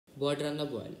border on the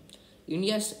boil.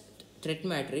 India's threat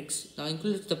matrix now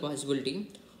includes the possibility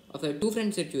of a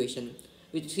two-front situation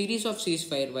with series of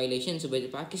ceasefire violations by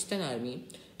the Pakistan army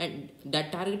and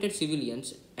that targeted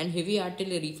civilians and heavy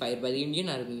artillery fire by the Indian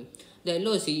army. The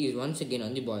LOC is once again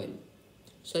on the boil.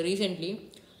 So recently,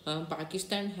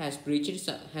 Pakistan has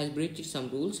breached some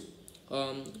rules,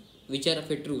 which are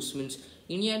of a truce. Means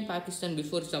India and Pakistan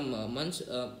before some months,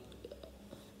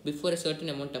 before a certain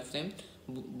amount of time,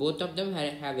 both of them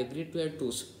have agreed to a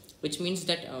truce, which means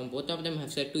that both of them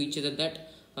have said to each other that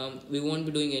we won't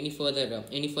be doing any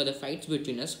further fights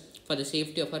between us for the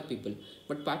safety of our people.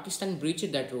 But Pakistan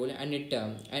breached that rule, and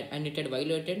it had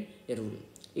violated a rule.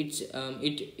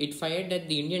 It fired at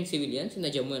the Indian civilians in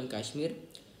the Jammu and Kashmir,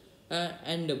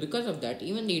 and because of that,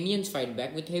 even the Indians fight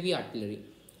back with heavy artillery.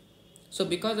 So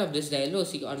because of this, the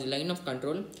LOC, or the line of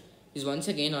control, is once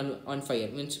again on fire.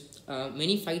 Means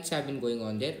many fights have been going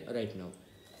on there right now.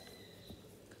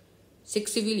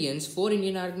 6 civilians, 4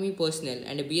 Indian Army personnel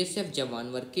and a BSF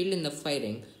Jawan were killed in the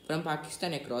firing from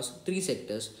Pakistan across 3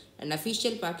 sectors, and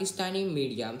official Pakistani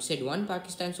media said 1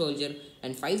 Pakistan soldier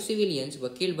and 5 civilians were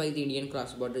killed by the Indian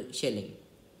cross-border shelling.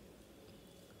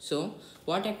 So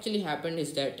what actually happened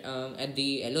is that at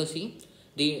the LOC,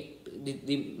 the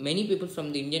many people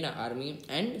from the Indian army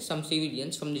and some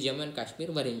civilians from the Jammu and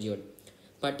Kashmir were injured.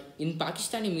 But in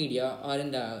Pakistani media, or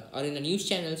in the news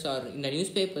channels, or in the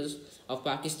newspapers of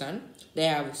Pakistan, they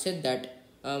have said that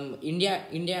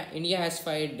India has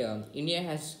fired on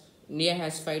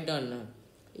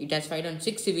it has fired on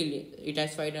 6 civilian it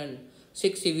has fired on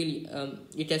 6 civil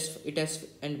it has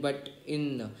and but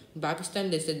in Pakistan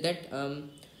they said that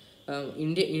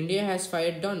India has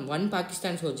fired on 1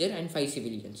 Pakistan soldier and 5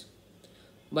 civilians,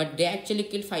 but they actually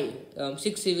killed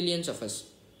 6 civilians of us.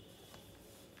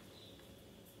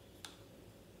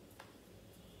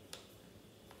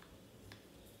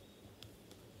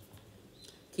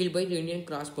 Killed by the Indian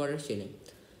cross-border shelling.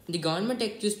 The government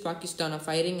accused Pakistan of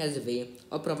firing as a way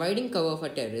of providing cover for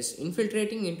terrorists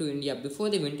infiltrating into India before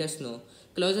the winter snow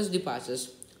closes the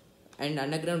passes and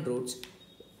underground roads,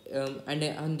 and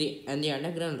the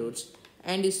underground roads,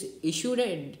 and is issued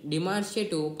a demarche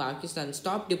to Pakistan's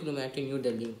top diplomat in New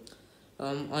Delhi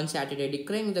on Saturday,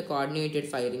 decrying the coordinated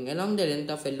firing along the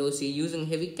length of LOC using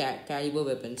heavy caliber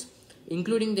weapons,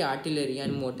 including the artillery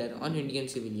and mortar, on Indian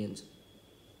civilians.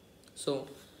 So,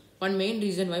 one main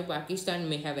reason why Pakistan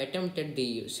may have attempted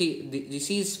the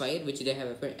ceasefire, which they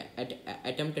have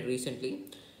attempted recently,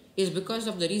 is because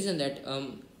of the reason that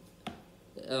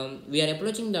we are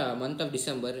approaching the month of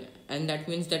December, and that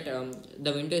means that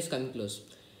the winter is coming close.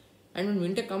 And when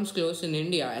winter comes close in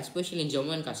India, especially in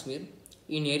Jammu and Kashmir,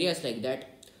 in areas like that,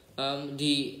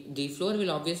 the floor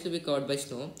will obviously be covered by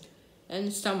snow,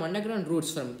 and some underground routes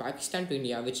from Pakistan to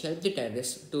India, which help the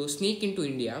terrorists to sneak into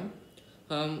India,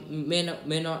 may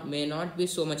not be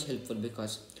so much helpful,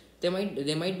 because they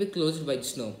might be closed by the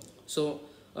snow. So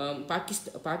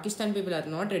Pakistan people are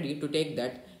not ready to take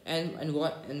that, and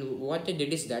what they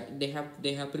did is that they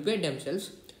have prepared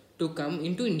themselves to come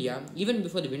into India even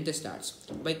before the winter starts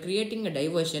by creating a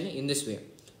diversion in this way.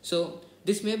 So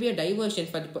this may be a diversion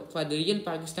for the real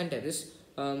Pakistan terrorists,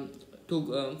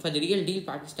 for the real deal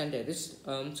Pakistan terrorists,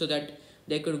 so that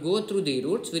they could go through the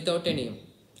routes without any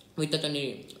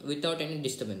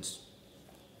disturbance.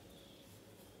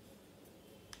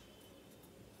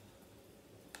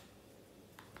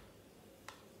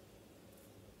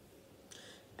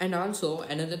 And also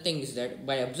another thing is that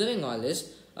by observing all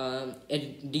this, a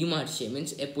demarche,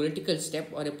 means a political step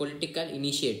or a political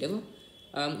initiative,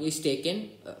 is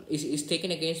taken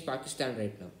against Pakistan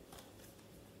right now.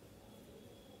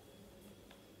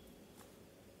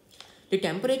 The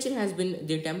temperature has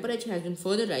been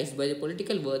further raised by the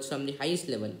political words from the highest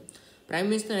level. Prime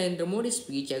Minister Narendra Modi's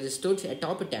speech, as he stood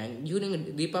atop a tank during a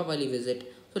Deepavali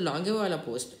visit to Longewala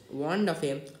Post, warned of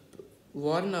a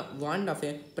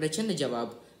Prachand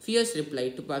Jawab, fierce reply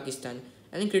to Pakistan,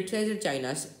 and criticized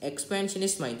China's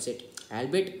expansionist mindset,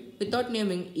 albeit without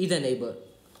naming either neighbor.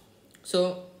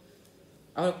 So,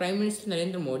 our Prime Minister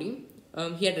Narendra Modi,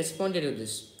 he had responded to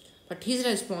this, but his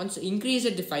response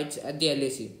increased the fights at the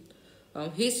LAC.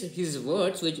 His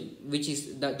words, which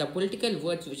is the political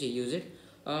words which he used,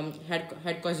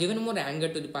 had caused even more anger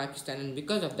to the Pakistan, and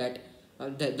because of that,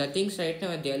 the things right now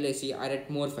at the LAC are at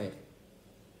more fire.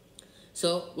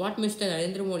 So what Mr.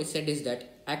 Narendra Modi said is that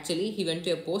actually he went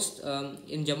to a post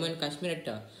in Jammu and Kashmir at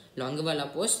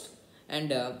Longewala Post,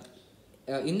 and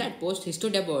in that post he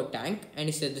stood above a tank and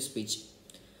he said the speech.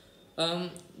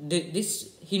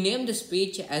 He named the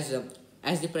speech as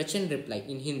the Prachand reply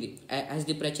in Hindi, as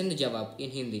the Prachand Jawab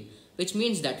in Hindi, which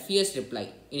means that fierce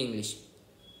reply in English.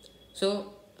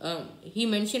 So he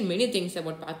mentioned many things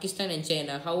about Pakistan and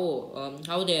China,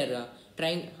 how they are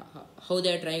trying how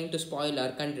they are trying to spoil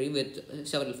our country with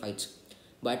several fights.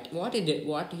 But what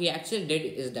he actually did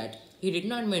is that he did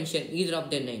not mention either of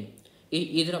the names.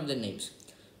 He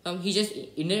just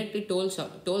indirectly told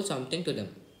something to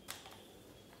them.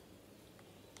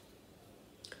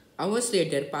 Hours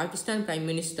later, Pakistan Prime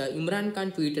Minister Imran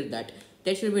Khan tweeted that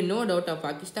there should be no doubt of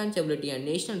Pakistan's ability and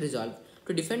national resolve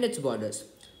to defend its borders.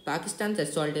 Pakistan's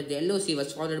assault at the LOC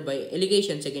was followed by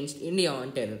allegations against India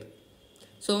on terror.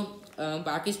 So,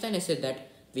 Pakistan has said that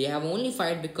we have only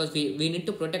fight because we need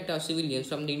to protect our civilians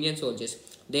from the Indian soldiers.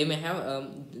 They may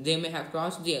have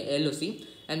crossed the LOC,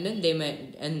 and then they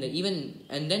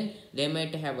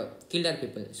might have killed our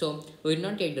people. So we did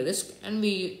not take the risk, and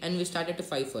we started to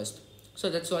fight first. So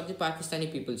that's what the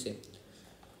Pakistani people say.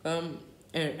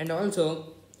 And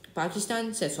also,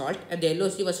 Pakistan's assault at the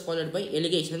LOC was followed by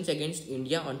allegations against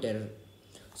India on terror.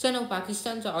 So now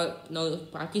Pakistan is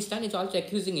also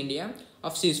accusing India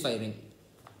of ceasefiring.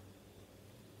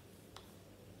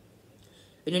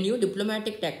 In a new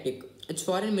diplomatic tactic, its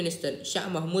foreign minister Shah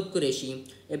Mahmood Qureshi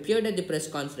appeared at the press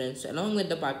conference along with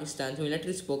Pakistan's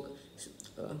military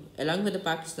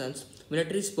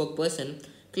spokesperson,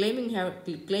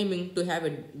 claiming to have a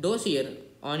dossier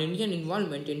on Indian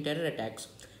involvement in terror attacks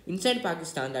inside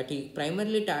Pakistan that he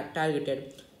primarily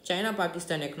targeted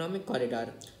China-Pakistan Economic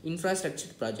Corridor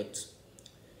infrastructure projects.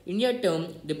 India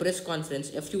termed the press conference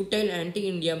a futile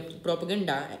anti-India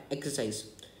propaganda exercise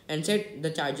and said the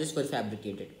charges were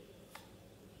fabricated.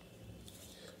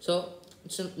 So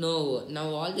now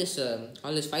all these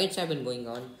fights have been going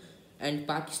on, and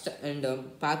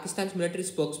Pakistan's military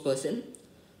spokesperson,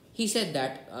 he said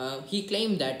that he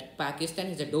claimed that Pakistan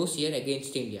has a dossier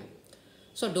against India.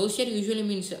 So dossier usually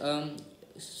means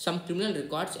some criminal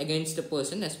records against a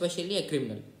person, especially a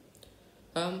criminal.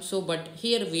 But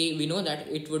here we know that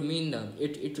it would mean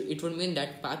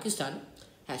that Pakistan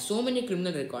has so many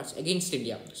criminal records against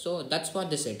India. So that's what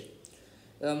they said.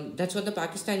 That's what the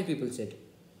Pakistani people said.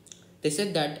 They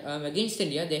said that against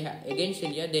India they have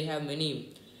many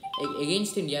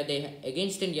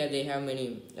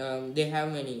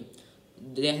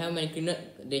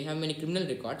criminal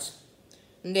records.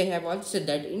 And they have also said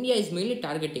that India is mainly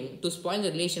targeting to spoil the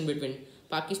relation between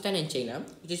Pakistan and China,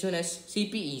 which is known as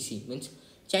CPEC, means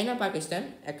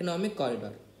China-Pakistan Economic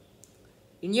Corridor.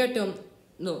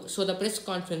 So the press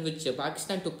conference which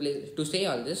Pakistan took place to say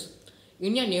all this,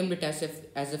 India named it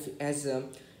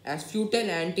as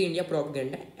futile anti-India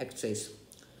propaganda exercise.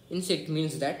 It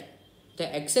means that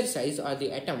the exercise or the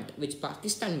attempt which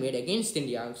Pakistan made against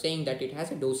India, saying that it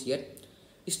has a dossier,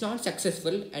 is not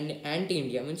successful, and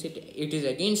anti-India means it is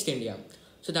against India.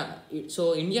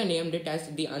 So India named it as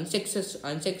the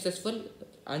unsuccessful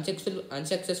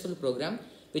program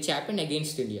which happened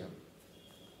against India.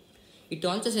 It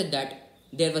also said that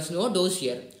there was no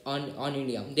dossier on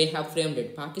India. They have framed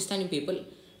it. Pakistani people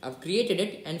have created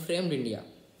it and framed India.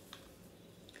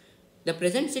 The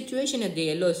present situation at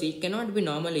the LOC cannot be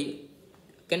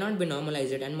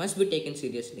normalized and must be taken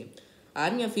seriously.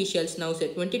 Army officials now say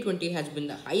 2020 has been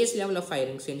the highest level of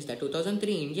firing since the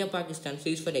 2003 India-Pakistan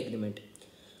ceasefire agreement,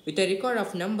 with a record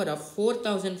of number of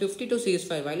 4,052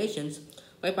 ceasefire violations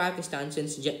by Pakistan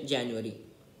since January.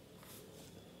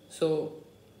 So,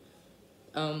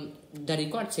 the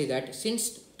records say that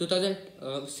since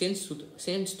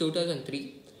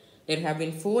 2003, there have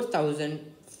been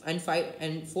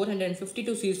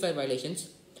 4,452 ceasefire violations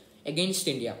against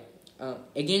India,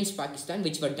 against Pakistan,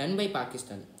 which were done by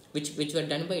Pakistan, which were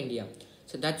done by India.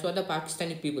 So that's what the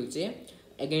Pakistani people say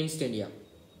against India.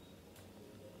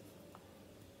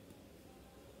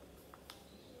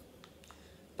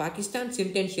 Pakistan's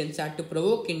intentions are to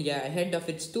provoke India ahead of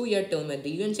its 2-year term at the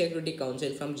UN Security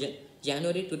Council from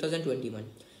January 2021,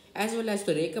 as well as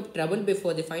to rake up trouble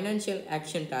before the Financial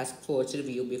Action Task Force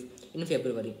review in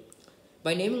February.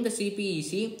 By naming the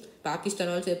CPEC, Pakistan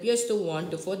also appears to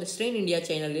want to further strain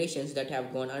India-China relations that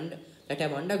have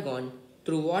undergone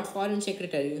through what Foreign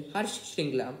Secretary Harsh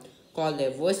Shringla called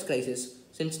their worst crisis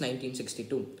since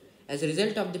 1962, as a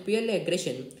result of the PLA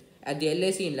aggression at the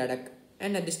LAC in Ladakh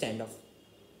and at the standoff.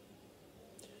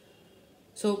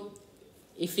 So,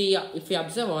 if we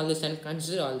observe all this and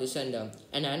consider all this and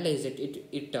analyze it,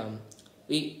 it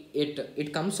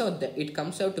comes out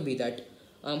to be that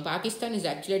Pakistan is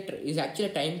actually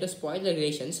trying to spoil the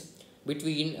relations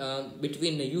between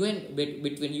the UN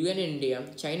and India,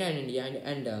 China and India,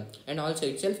 and also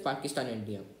itself Pakistan and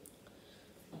India.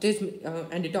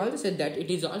 And it also said that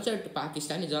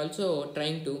Pakistan is also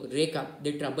trying to rake up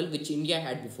the trouble which India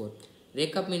had before.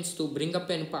 Rake up means to bring up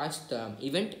a past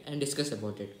event and discuss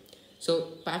about it. So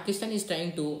Pakistan is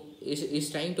trying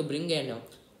to bring an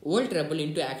old trouble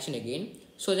into action again,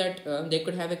 so that they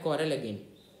could have a quarrel again.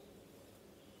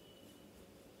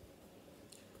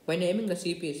 By naming the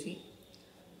CPSC,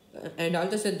 and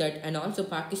also said that, and also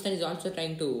Pakistan is also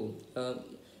trying to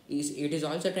is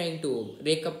also trying to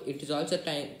rake up. It is also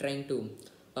trying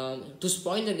to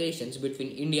spoil the relations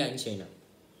between India and China.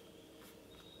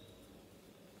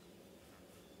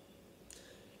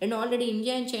 And already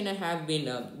India and China have been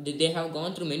they have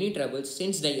gone through many troubles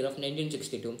since the year of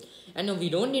 1962, and now we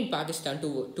don't need Pakistan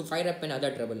to fire up another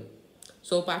trouble.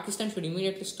 So Pakistan should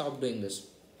immediately stop doing this.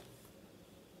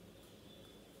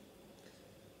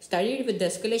 Studied with the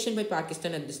escalation by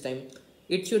Pakistan at this time,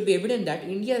 it should be evident that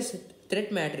India's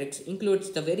threat matrix includes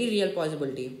the very real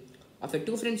possibility of a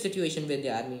two-front situation where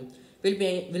the army will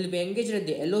be engaged at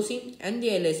the LOC and the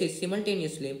LAC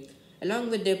simultaneously, along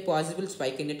with a possible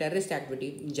spike in the terrorist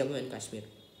activity in Jammu and Kashmir.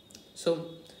 So,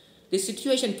 this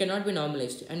situation cannot be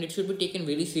normalized, and it should be taken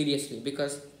very seriously,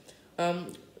 because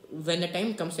when the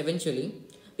time comes eventually,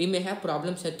 we may have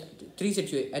problems at three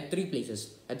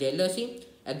places: at the LOC,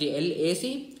 at the LAC,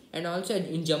 and also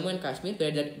in Jammu and Kashmir,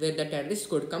 where the terrorists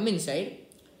could come inside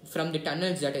from the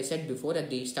tunnels that I said before at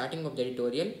the starting of the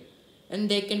editorial, and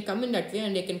they can come in that way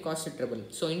and they can cause trouble.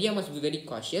 So India must be very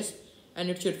cautious, and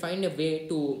it should find a way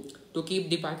to keep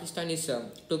the Pakistani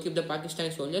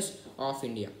soldiers off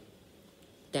India.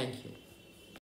 Thank you.